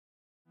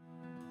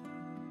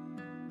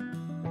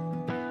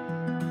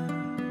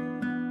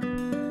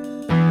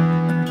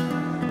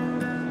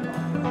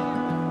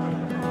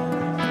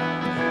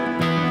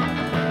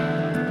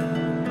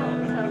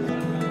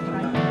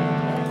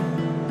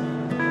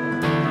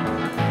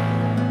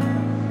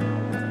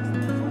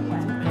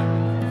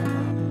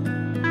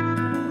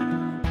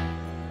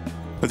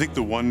think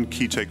the one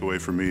key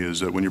takeaway for me is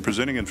that when you're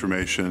presenting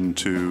information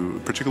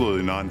to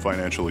particularly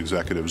non-financial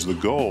executives, the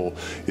goal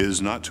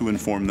is not to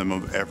inform them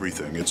of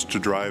everything. It's to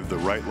drive the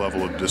right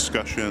level of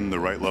discussion, the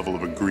right level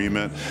of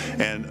agreement,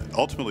 and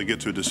ultimately get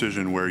to a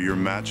decision where you're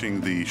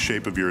matching the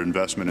shape of your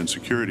investment in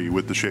security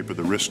with the shape of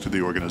the risk to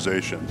the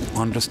organization.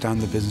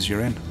 Understand the business you're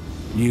in.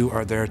 You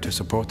are there to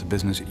support the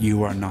business,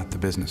 you are not the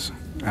business.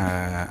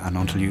 And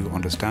until you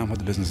understand what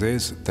the business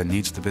is, the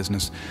needs of the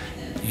business,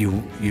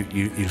 you'll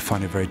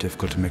find it very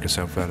difficult to make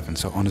yourself relevant.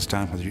 So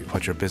understand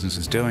what your business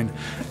is doing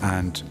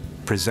and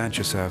present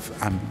yourself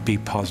and be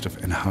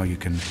positive in how you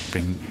can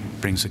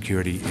bring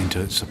security in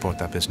to support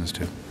that business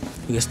too.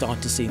 We're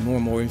starting to see more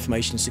and more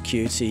information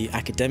security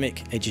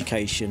academic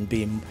education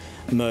being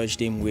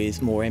merged in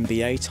with more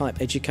MBA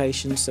type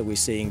education, so we're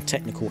seeing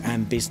technical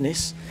and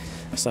business.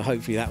 So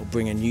hopefully that will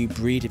bring a new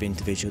breed of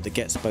individual that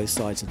gets both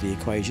sides of the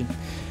equation.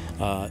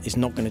 It's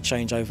not going to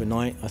change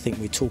overnight. I think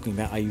we're talking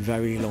about a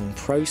very long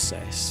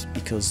process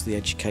because the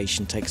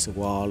education takes a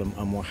while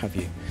and what have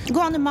you.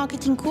 Go on a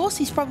marketing course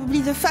is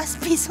probably the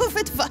first piece of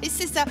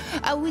advice that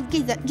I would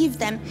give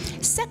them.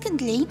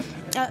 Secondly,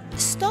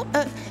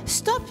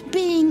 stop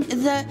being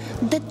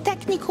the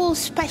technical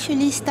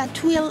specialist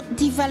that will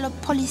develop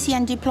policy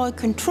and deploy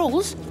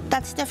controls.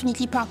 That's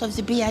definitely part of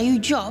the BAU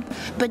job,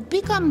 but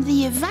become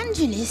the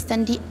evangelist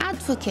and the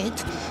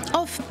advocate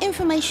of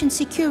information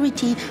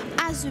security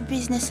as a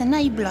business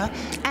enabler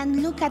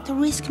and look at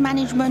risk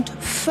management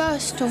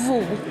first of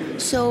all.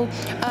 So,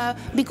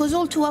 because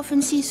all too often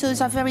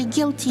CISOs are very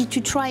guilty to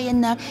try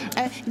and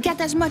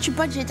get as much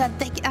budget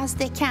as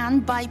they can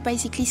by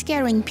basically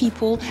scaring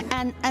people,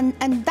 and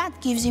that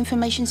gives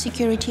information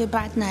security a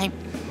bad name.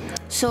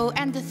 So,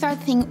 and the third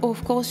thing,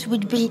 of course,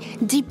 would be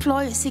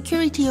deploy a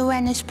security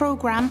awareness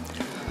program,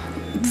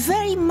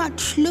 very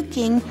much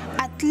looking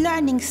at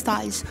learning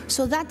styles.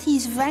 So that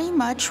is very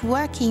much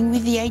working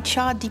with the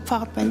HR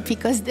department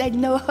because they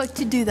know how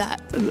to do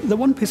that. The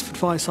one piece of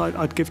advice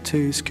I'd give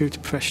to security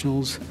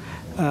professionals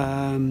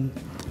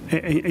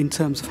in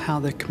terms of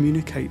how they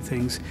communicate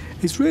things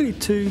is really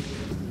to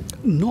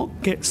not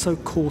get so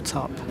caught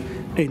up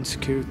in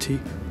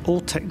security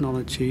or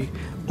technology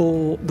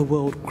or the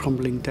world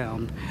crumbling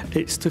down.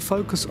 It's to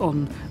focus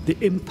on the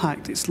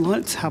impact it's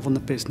likely to have on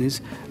the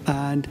business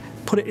and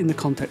put it in the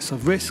context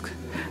of risk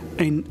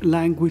in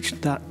language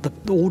that the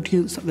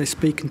audience that they're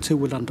speaking to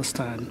will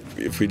understand.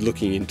 If we're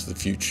looking into the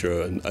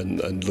future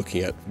and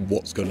looking at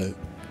what's going to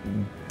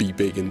be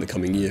big in the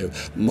coming year,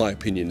 my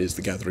opinion is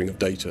the gathering of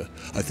data.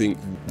 I think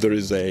there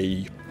is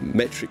a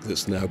metric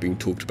that's now being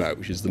talked about,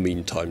 which is the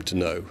mean time to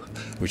know,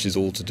 which is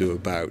all to do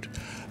about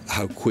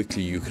how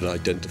quickly you can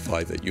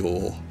identify that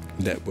your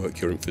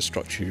network, your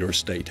infrastructure, your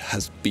estate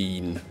has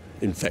been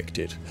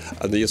infected.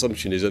 And the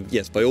assumption is that,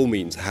 yes, by all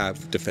means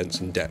have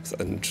defense in depth,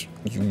 and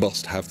you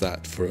must have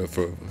that for a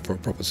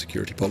proper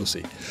security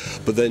policy.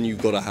 But then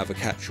you've got to have a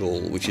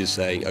catch-all, which is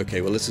saying, okay,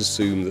 well, let's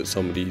assume that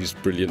somebody's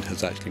brilliant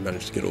has actually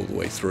managed to get all the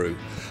way through.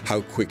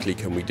 How quickly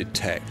can we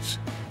detect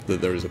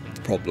that there is a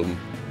problem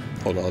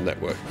on our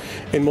network?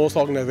 In most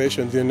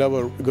organizations, you're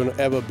never going to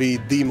ever be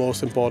the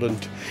most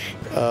important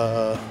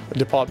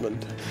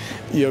department.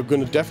 You're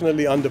going to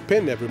definitely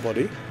underpin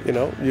everybody. You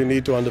know, you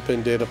need to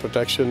underpin data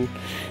protection,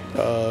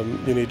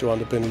 you need to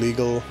underpin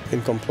legal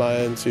in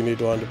compliance, you need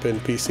to underpin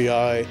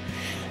PCI,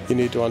 you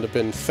need to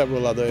underpin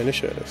several other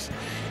initiatives.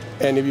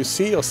 And if you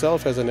see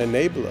yourself as an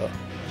enabler,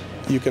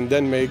 you can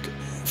then make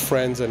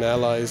friends and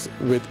allies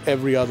with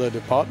every other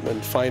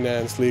department: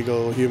 finance,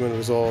 legal, human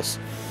resource,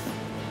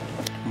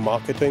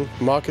 marketing.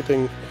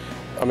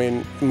 I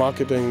mean,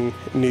 marketing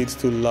needs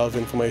to love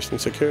information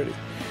security.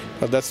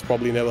 Now, that's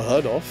probably never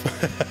heard of.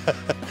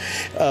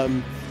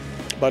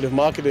 But if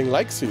marketing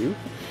likes you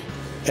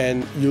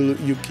and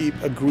you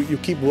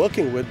keep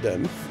working with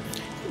them,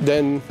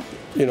 then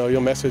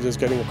your message is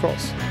getting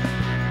across.